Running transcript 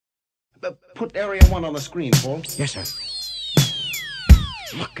Put area 1 on the screen, Paul. Yes, sir.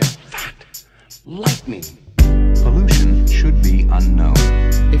 Look at that. Lightning. Pollution should be unknown.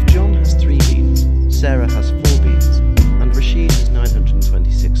 If John has 3 beans, Sarah has 4 beans, and Rashid has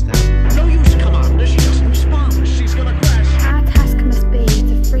 926,000. No use, Commander. She doesn't respond. She's gonna crash. Our task must be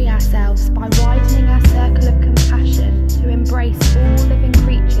to free ourselves by widening our circle of compassion to embrace all living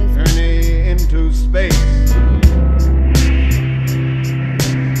creatures. Journey into space.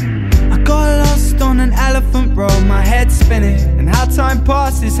 I got lost on an elephant road, my head spinning, and how time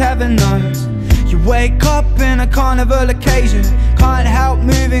passes, heaven knows. You wake up in a carnival occasion, can't help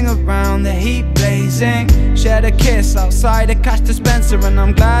moving around, the heat blazing. Shared a kiss outside a cash dispenser, and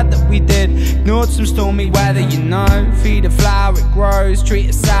I'm glad that we did. Ignored some stormy weather, you know. Feed a flower, it grows, treat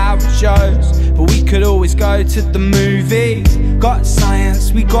it sour, it shows. But we could always go to the movies. Got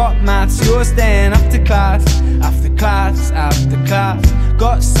science, we got maths, you're staying after class, after class, after class.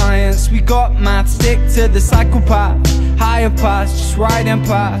 Got science, we got maths, stick to the psychopath. Higher paths, just riding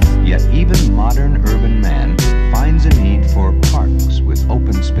past. Yet even modern urban man finds a need for parks with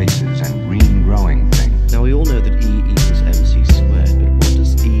open spaces and green growing things. Now we all know that E equals MC squared, but what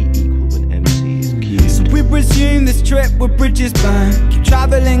does E equal when MC is cubed? So we resume this trip with bridges burned. Keep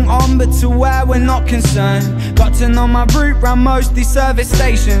travelling on but to where we're not concerned. Got to know my route round most these service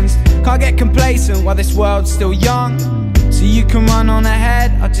stations. Can't get complacent while this world's still young. So you can run on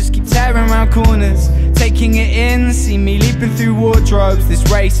ahead, I'll just keep tearing around corners. Taking it in, see me leaping through wardrobes. This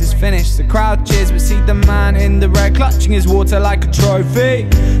race is finished, the crowd cheers, but see the man in the red clutching his water like a trophy.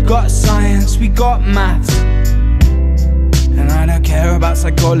 Got science, we got maths, and I don't care about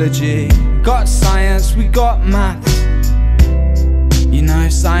psychology. Got science, we got maths, you know,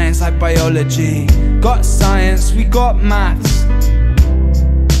 science like biology. Got science, we got maths,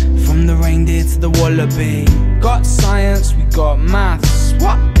 from the reindeer to the wallaby. Got science, we got maths.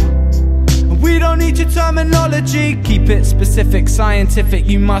 What? We don't need your terminology. Keep it specific, scientific,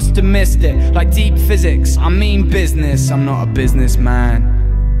 you must have missed it. Like deep physics, I mean business. I'm not a businessman,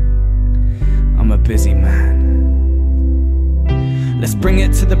 I'm a busy man. Let's bring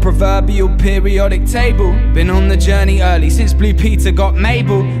it to the proverbial periodic table. Been on the journey early, since Blue Peter got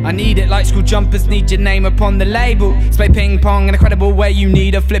Mabel. I need it like school jumpers need your name upon the label. Let's play ping pong in a credible way, you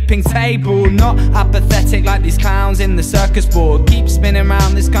need a flipping table. Not apathetic like these clowns in the circus board. Keep spinning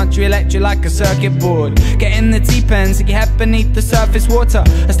around this country, electric like a circuit board. Get in the deep end, stick your head beneath the surface water.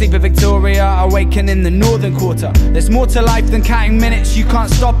 Asleep in Victoria, awaken in the northern quarter. There's more to life than counting minutes, you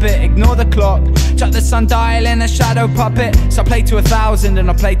can't stop it. Ignore the clock, chuck the sundial in a shadow puppet. So I play to 1,000 and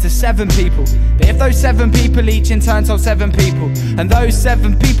I play to 7 people. But if those 7 people each in turn told 7 people, and those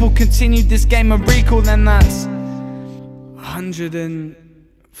 7 people continued this game of recall, then that's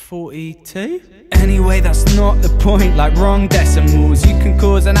 142? Anyway, that's not the point, like wrong decimals. You can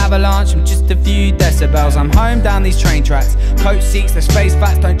cause an avalanche from just a few decibels. I'm home down these train tracks, coach seats, the space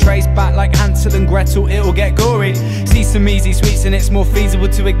facts don't trace back like Hansel and Gretel, it'll get gory. See some easy sweets and it's more feasible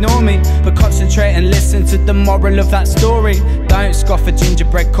to ignore me, but concentrate and listen to the moral of that story. Don't scoff a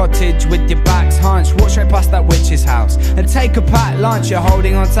gingerbread cottage with your backs hunched. Walk straight past that witch's house and take a packed lunch. You're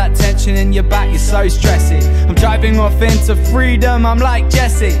holding on to that tension in your back, you're so stressy. I'm driving off into freedom, I'm like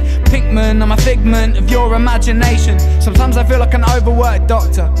Jesse Pinkman, I'm a figment of your imagination. Sometimes I feel like an overworked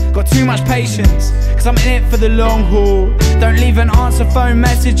doctor, got too much patience, cause I'm in it for the long haul. Don't leave an answer phone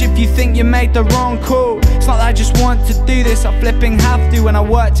message if you think you made the wrong call. It's not that I just want to do this, I flipping have to. When I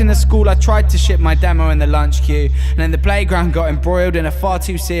worked in a school I tried to ship my demo in the lunch queue, and then the playground got embroiled in a far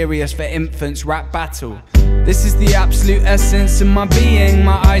too serious for infants rap battle. This is the absolute essence of my being.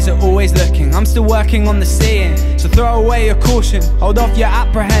 My eyes are always looking, I'm still working on the seeing. So throw away your caution, hold off your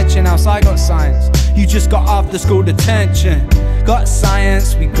apprehension. Else I got science, you just got after school detention. Got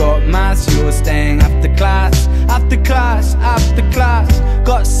science, we got maths, you're staying after class, after class, after class.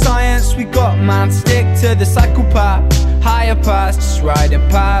 Got science, we got maths, stick to the psychopath. Higher paths, just riding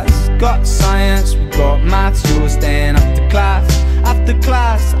past. Got science, we got maths, you're staying after class, after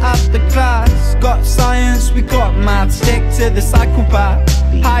class, after class. Got science, we got maths, stick to the psychopath.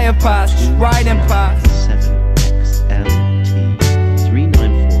 Higher paths, just riding past.